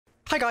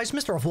Hi guys,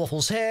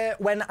 MrRoflWaffles here.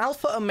 When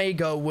Alpha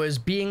Omega was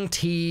being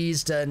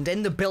teased and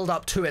in the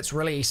build-up to its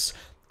release,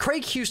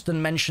 Craig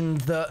Houston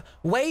mentioned that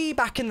way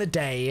back in the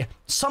day,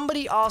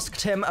 somebody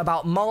asked him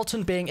about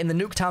Marlton being in the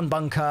Nuketown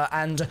Bunker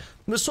and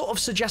was sort of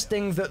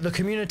suggesting that the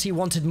community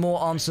wanted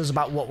more answers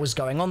about what was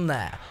going on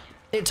there.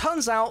 It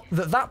turns out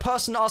that that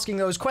person asking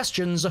those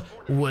questions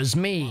was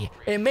me.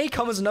 It may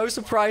come as no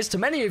surprise to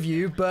many of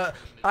you, but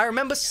I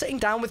remember sitting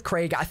down with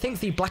Craig at I think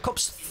the Black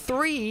Ops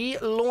 3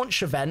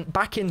 launch event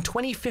back in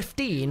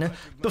 2015,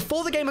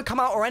 before the game had come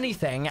out or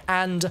anything,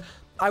 and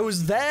I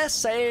was there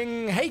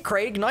saying, "Hey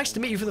Craig, nice to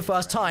meet you for the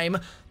first time.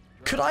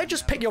 Could I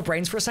just pick your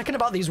brains for a second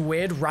about these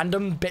weird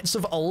random bits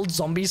of old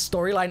zombies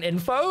storyline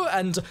info?"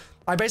 And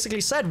I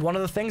basically said one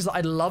of the things that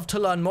I'd love to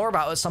learn more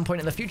about at some point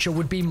in the future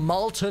would be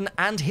Marlton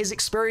and his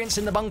experience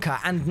in the bunker.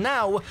 And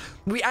now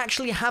we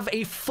actually have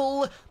a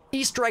full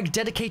Easter egg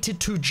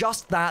dedicated to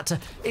just that.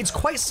 It's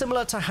quite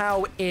similar to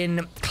how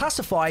in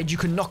Classified you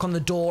can knock on the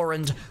door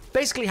and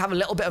basically have a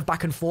little bit of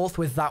back and forth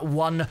with that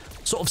one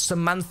sort of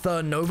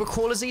Samantha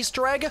Novacrawler's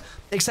Easter egg,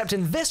 except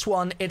in this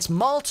one it's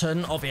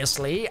Marlton,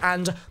 obviously,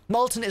 and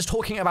Marlton is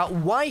talking about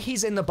why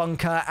he's in the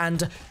bunker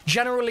and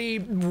generally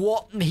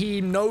what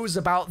he knows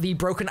about the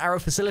Broken Arrow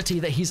facility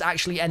that he's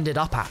actually ended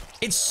up at.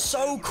 It's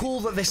so cool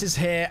that this is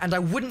here, and I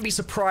wouldn't be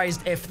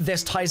surprised if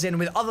this ties in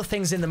with other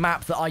things in the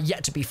map that are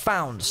yet to be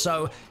found,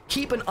 so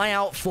keep an eye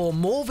out for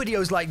more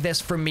videos like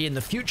this from me in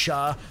the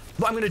future.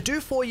 What I'm going to do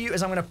for you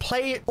is I'm going to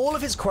play all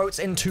of his quotes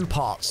in two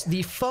parts.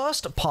 The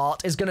first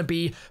part is going to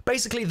be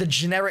basically the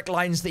generic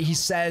lines that he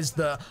says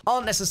that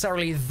aren't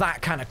necessarily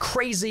that kind of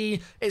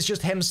crazy. It's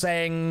just him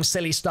saying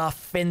silly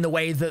stuff in the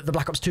way that the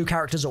Black Ops 2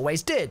 characters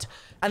always did.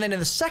 And then in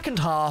the second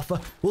half,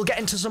 we'll get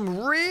into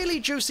some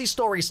really juicy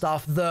story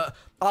stuff that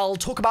I'll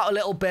talk about a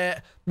little bit,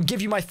 give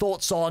you my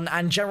thoughts on,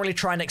 and generally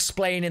try and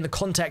explain in the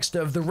context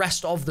of the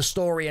rest of the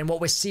story and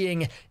what we're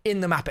seeing in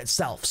the map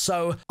itself.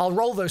 So I'll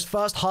roll those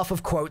first half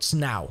of quotes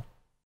now.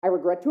 I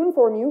regret to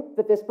inform you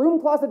that this broom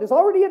closet is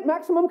already at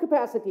maximum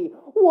capacity.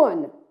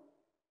 1.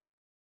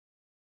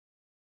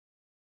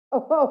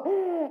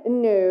 Oh,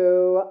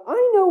 no.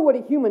 I know what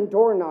a human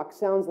door knock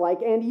sounds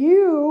like, and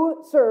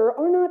you, sir,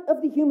 are not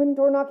of the human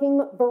door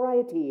knocking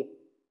variety.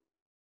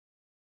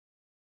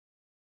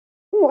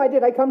 Why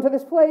did I come to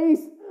this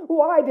place?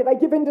 Why did I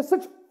give in to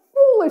such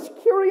foolish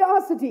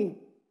curiosity?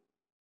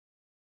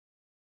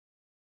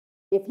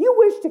 If you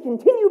wish to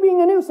continue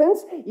being a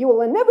nuisance, you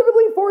will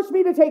inevitably force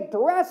me to take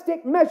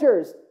drastic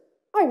measures.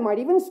 I might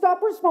even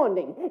stop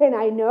responding, and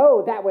I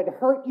know that would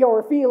hurt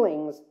your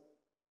feelings.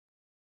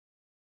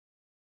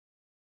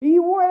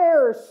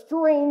 Beware,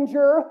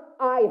 stranger.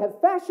 I have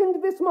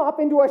fashioned this mop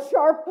into a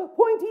sharp,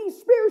 pointy,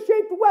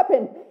 spear-shaped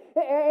weapon,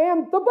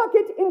 and the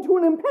bucket into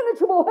an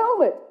impenetrable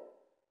helmet.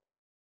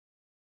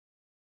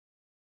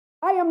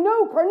 I am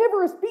no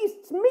carnivorous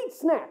beast's meat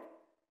snack.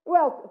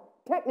 Well,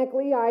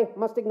 technically, I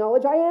must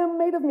acknowledge I am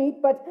made of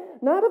meat, but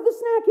not of the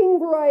snacking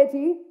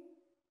variety.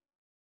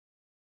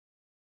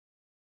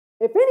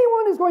 If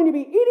anyone is going to be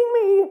eating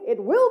me, it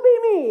will be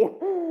me.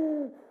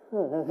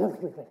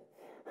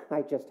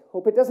 I just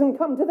hope it doesn't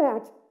come to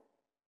that.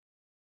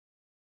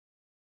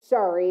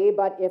 Sorry,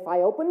 but if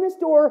I open this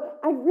door,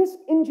 I risk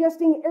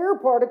ingesting air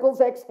particles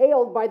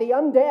exhaled by the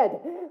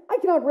undead. I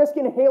cannot risk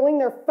inhaling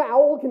their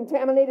foul,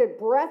 contaminated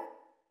breath.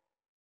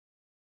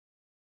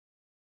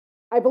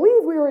 I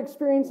believe we are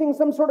experiencing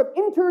some sort of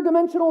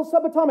interdimensional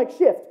subatomic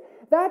shift.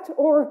 That,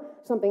 or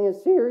something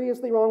is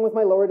seriously wrong with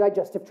my lower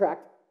digestive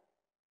tract.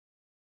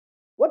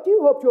 What do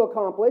you hope to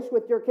accomplish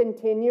with your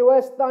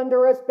continuous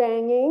thunderous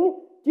banging?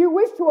 Do you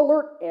wish to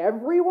alert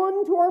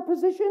everyone to our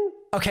position?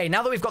 Okay,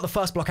 now that we've got the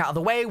first block out of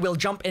the way, we'll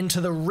jump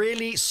into the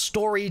really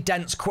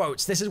story-dense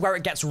quotes. This is where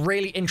it gets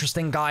really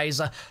interesting,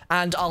 guys,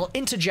 and I'll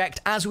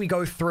interject as we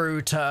go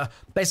through to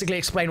basically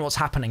explain what's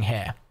happening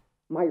here.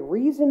 My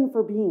reason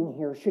for being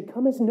here should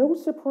come as no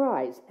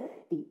surprise.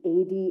 The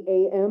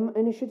ADAM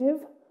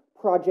initiative,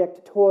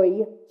 Project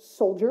Toy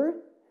Soldier.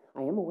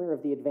 I am aware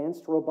of the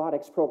advanced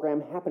robotics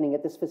program happening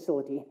at this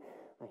facility.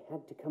 I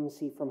had to come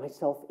see for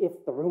myself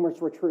if the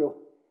rumors were true.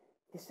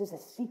 This is a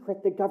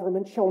secret the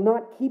government shall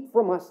not keep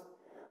from us.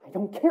 I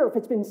don't care if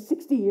it's been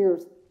 60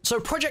 years. So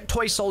Project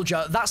Toy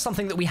Soldier, that's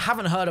something that we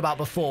haven't heard about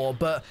before,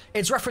 but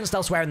it's referenced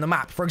elsewhere in the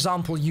map. For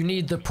example, you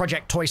need the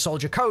Project Toy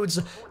Soldier codes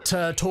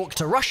to talk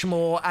to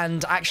Rushmore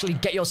and actually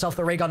get yourself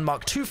the Raygun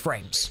Mark II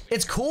frames.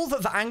 It's cool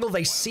that the angle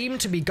they seem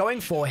to be going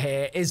for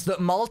here is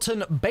that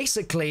Marlton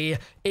basically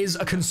is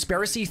a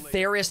conspiracy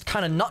theorist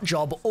kind of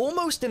nutjob,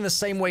 almost in the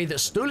same way that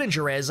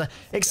Stuhlinger is,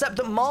 except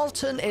that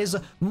Marlton is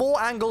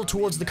more angled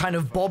towards the kind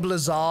of Bob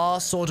Lazar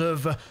sort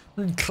of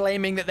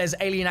claiming that there's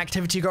alien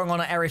activity going on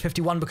at Area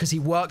 51 because he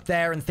worked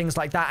there and things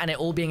like that, and it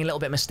all being a little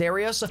bit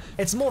mysterious.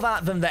 It's more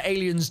that than the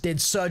aliens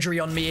did surgery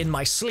on me in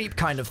my sleep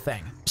kind of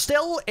thing.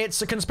 Still,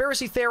 it's a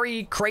conspiracy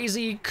theory,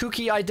 crazy,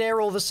 kooky idea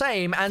all the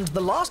same, and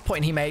the last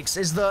point he makes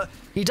is that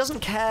he doesn't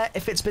care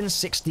if it's been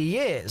 60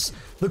 years.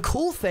 The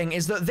cool thing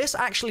is that this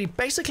actually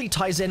basically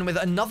ties in with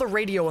another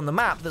radio on the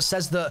map that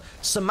says that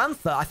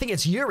Samantha, I think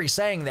it's Yuri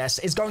saying this,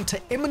 is going to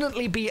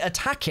imminently be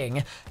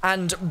attacking,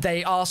 and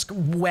they ask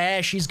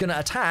where she's going to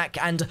attack,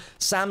 and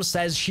Sam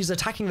says she's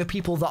attacking the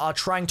people that are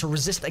trying to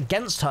resist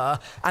against her,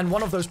 and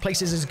one of those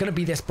places is going to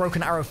be this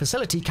Broken Arrow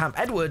facility, Camp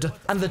Edward,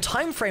 and the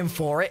time frame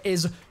for it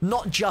is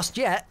not just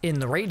yet in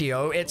the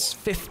radio, it's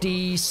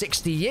 50,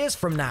 60 years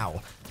from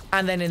now.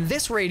 And then in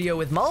this radio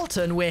with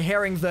Marlton, we're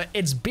hearing that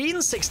it's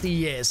been 60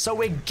 years, so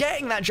we're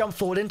getting that jump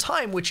forward in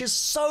time, which is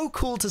so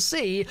cool to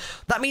see.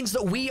 That means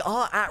that we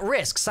are at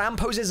risk. Sam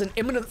poses an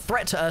imminent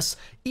threat to us,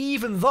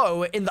 even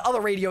though in the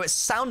other radio it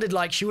sounded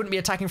like she wouldn't be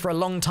attacking for a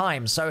long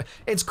time. So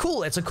it's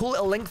cool. It's a cool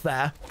little link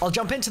there. I'll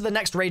jump into the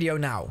next radio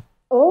now.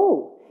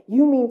 Oh,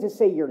 you mean to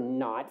say you're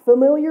not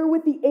familiar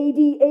with the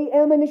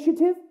ADAM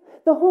initiative?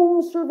 The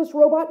home service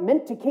robot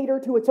meant to cater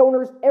to its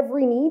owner's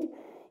every need?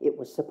 It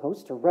was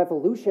supposed to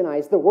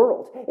revolutionize the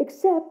world,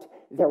 except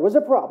there was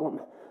a problem.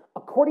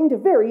 According to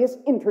various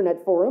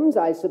internet forums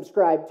I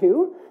subscribe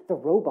to, the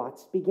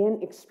robots began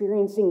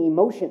experiencing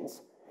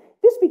emotions.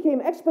 This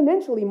became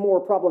exponentially more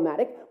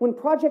problematic when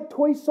Project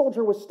Toy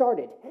Soldier was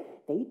started.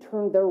 They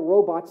turned their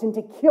robots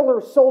into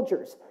killer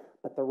soldiers,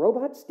 but the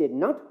robots did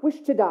not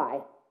wish to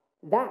die.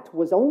 That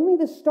was only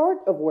the start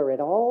of where it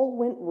all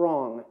went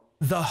wrong.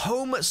 The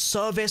home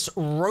service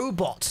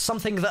robot,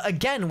 something that,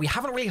 again, we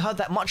haven't really heard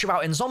that much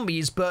about in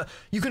Zombies, but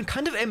you can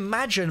kind of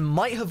imagine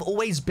might have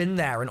always been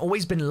there and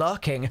always been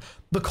lurking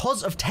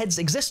because of Ted's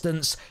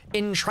existence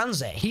in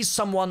transit. He's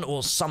someone,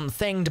 or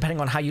something,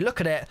 depending on how you look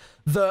at it,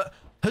 that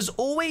has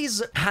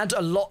always had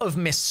a lot of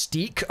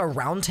mystique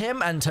around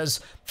him and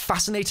has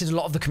fascinated a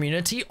lot of the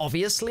community,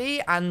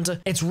 obviously,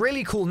 and it's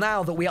really cool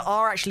now that we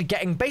are actually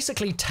getting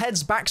basically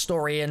Ted's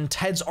backstory and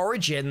Ted's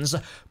origins,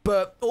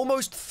 but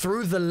almost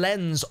through the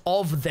lens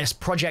of this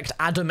Project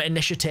Adam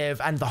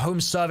initiative and the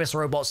home service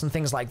robots and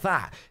things like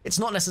that. It's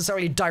not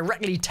necessarily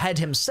directly Ted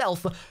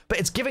himself, but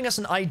it's giving us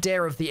an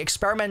idea of the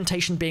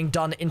experimentation being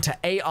done into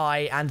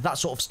AI and that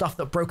sort of stuff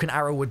that Broken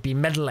Arrow would be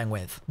meddling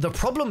with. The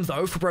problem,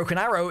 though, for Broken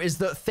Arrow is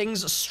that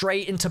things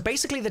stray into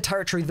basically the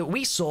territory that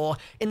we saw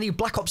in the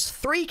Black Ops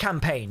 3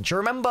 campaign. Do you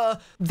remember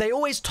they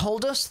always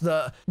told us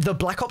that the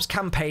Black Ops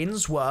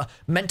campaigns were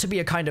meant to be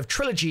a kind of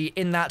trilogy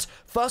in that,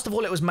 first of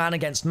all, it was man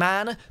against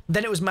man,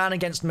 then it was man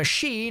against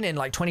machine in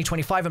like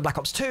 2025 and Black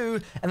Ops 2,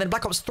 and then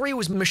Black Ops 3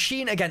 was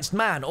machine against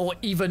man, or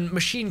even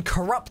machine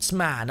corrupts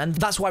man, and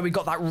that's why we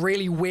got that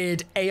really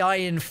weird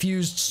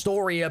AI-infused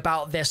story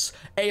about this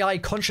AI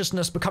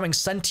consciousness becoming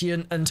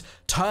sentient and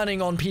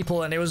turning on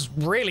people, and it was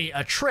really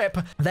a trip.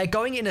 They're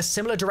going in a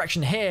similar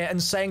direction here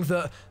and saying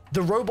that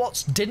the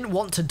robots didn't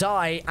want to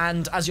die,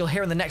 and as you'll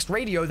hear in the next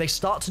radio, they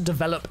start to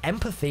develop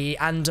empathy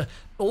and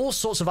all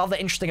sorts of other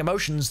interesting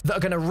emotions that are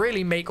going to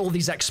really make all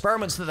these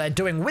experiments that they're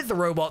doing with the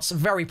robots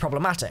very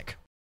problematic.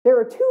 There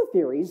are two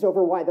theories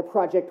over why the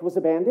project was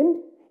abandoned.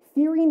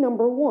 Theory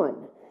number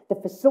one, the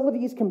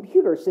facility's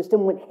computer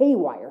system went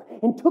haywire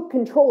and took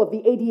control of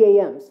the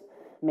ADAMs.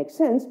 Makes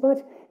sense,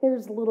 but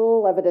there's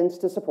little evidence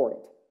to support it.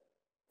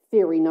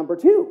 Theory number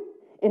two,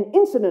 an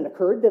incident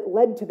occurred that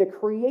led to the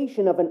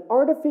creation of an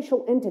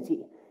artificial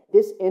entity.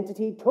 This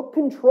entity took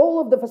control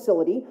of the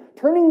facility,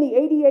 turning the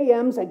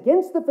ADAMs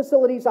against the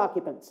facility's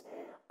occupants.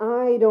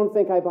 I don't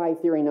think I buy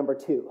theory number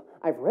two.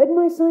 I've read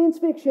my science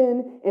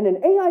fiction, and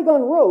an AI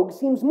gone rogue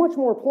seems much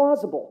more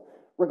plausible.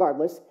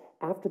 Regardless,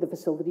 after the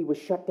facility was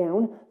shut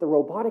down, the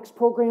robotics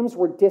programs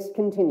were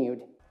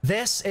discontinued.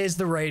 This is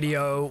the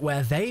radio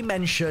where they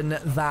mention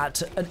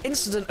that an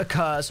incident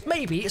occurs,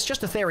 maybe, it's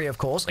just a theory of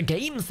course, a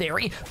game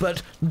theory,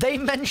 but they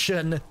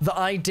mention the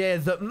idea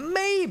that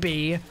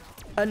maybe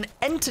an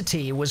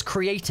entity was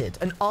created,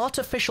 an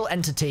artificial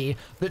entity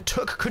that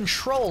took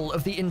control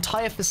of the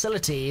entire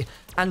facility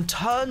and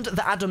turned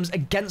the Adams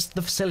against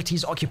the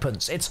facility's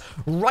occupants. It's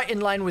right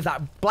in line with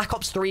that Black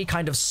Ops 3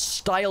 kind of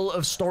style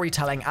of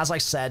storytelling, as I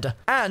said.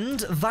 And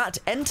that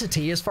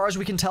entity, as far as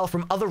we can tell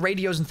from other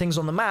radios and things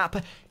on the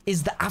map,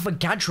 is the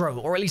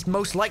Avogadro, or at least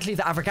most likely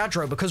the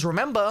Avogadro, because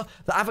remember,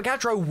 the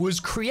Avogadro was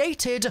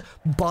created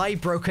by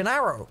Broken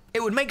Arrow.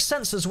 It would make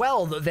sense as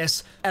well that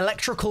this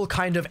electrical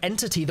kind of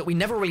entity that we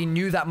never really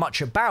knew that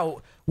much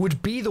about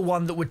would be the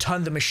one that would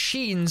turn the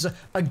machines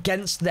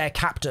against their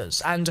captors.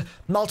 And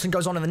Marlton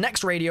goes on in the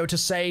next radio to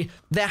say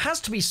there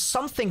has to be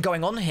something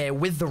going on here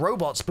with the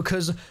robots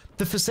because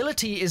the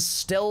facility is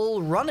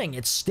still running.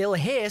 It's still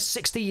here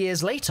 60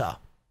 years later.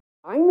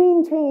 I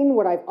maintain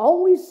what I've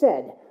always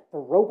said. The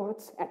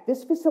robots at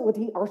this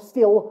facility are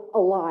still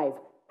alive.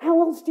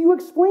 How else do you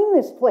explain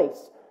this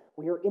place?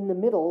 We're in the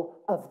middle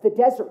of the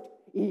desert.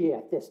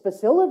 Yet this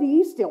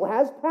facility still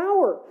has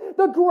power.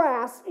 The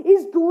grass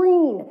is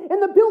green,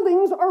 and the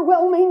buildings are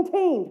well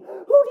maintained.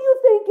 Who do you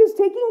think is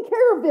taking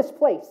care of this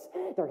place?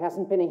 There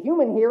hasn't been a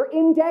human here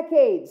in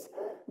decades.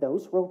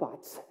 Those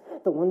robots,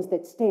 the ones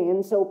that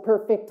stand so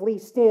perfectly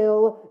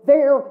still,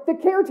 they're the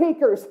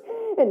caretakers.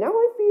 And now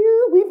I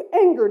fear we've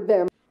angered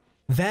them.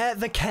 They're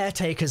the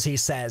caretakers, he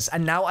says,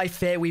 and now I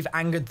fear we've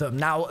angered them.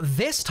 Now,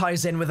 this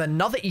ties in with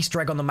another Easter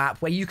egg on the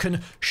map where you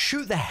can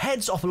shoot the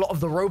heads off a lot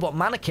of the robot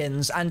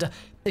mannequins, and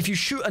if you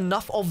shoot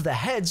enough of the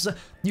heads,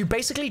 you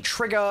basically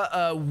trigger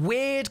a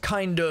weird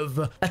kind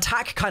of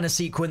attack kind of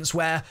sequence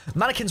where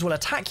mannequins will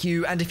attack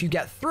you, and if you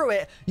get through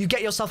it, you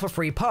get yourself a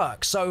free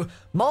perk. So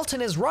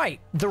Marlton is right.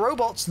 The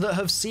robots that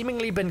have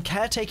seemingly been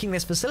caretaking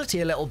this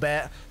facility a little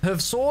bit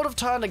have sort of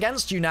turned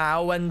against you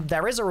now, and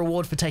there is a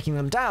reward for taking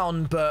them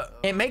down, but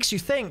it makes you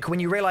think when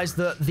you realize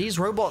that these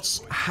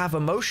robots have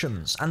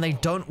emotions and they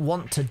don't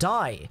want to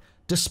die,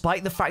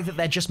 despite the fact that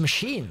they're just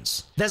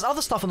machines. There's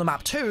other stuff on the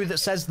map too that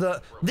says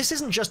that this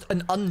isn't just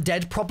an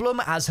undead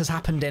problem, as has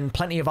happened in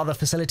plenty of other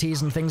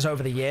facilities and things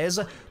over the years.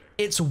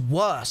 It's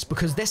worse,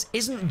 because this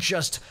isn't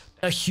just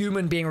a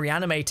human being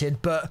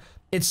reanimated, but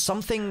it's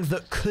something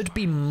that could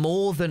be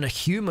more than a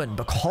human,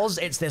 because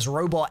it's this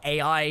robot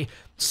AI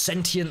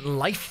sentient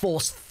life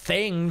force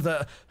thing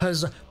that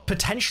has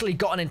potentially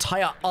got an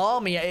entire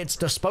army at its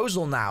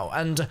disposal now.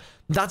 And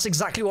that's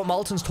exactly what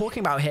Marlton's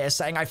talking about here,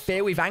 saying, I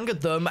fear we've angered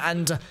them,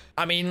 and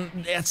I mean,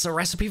 it's a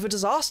recipe for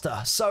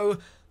disaster. So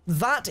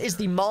that is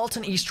the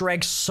Marlton Easter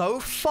egg so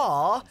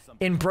far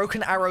in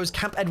Broken Arrow's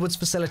Camp Edwards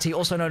facility,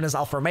 also known as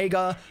Alpha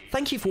Omega.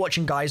 Thank you for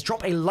watching, guys.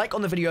 Drop a like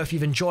on the video if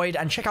you've enjoyed,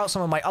 and check out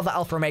some of my other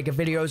Alpha Omega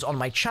videos on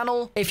my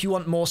channel if you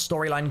want more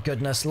storyline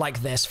goodness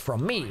like this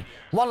from me.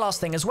 One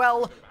last thing as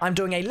well, I'm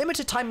doing a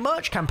limited time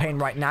merch campaign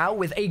right now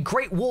with a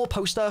Great War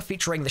poster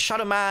featuring the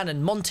Shadow Man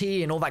and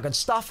Monty and all that good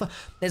stuff.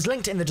 It's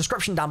linked in the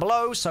description down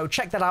below, so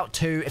check that out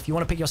too if you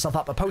want to pick yourself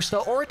up a poster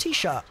or a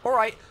t-shirt.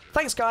 Alright,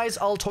 thanks guys,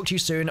 I'll talk to you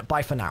soon.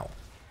 Bye for now.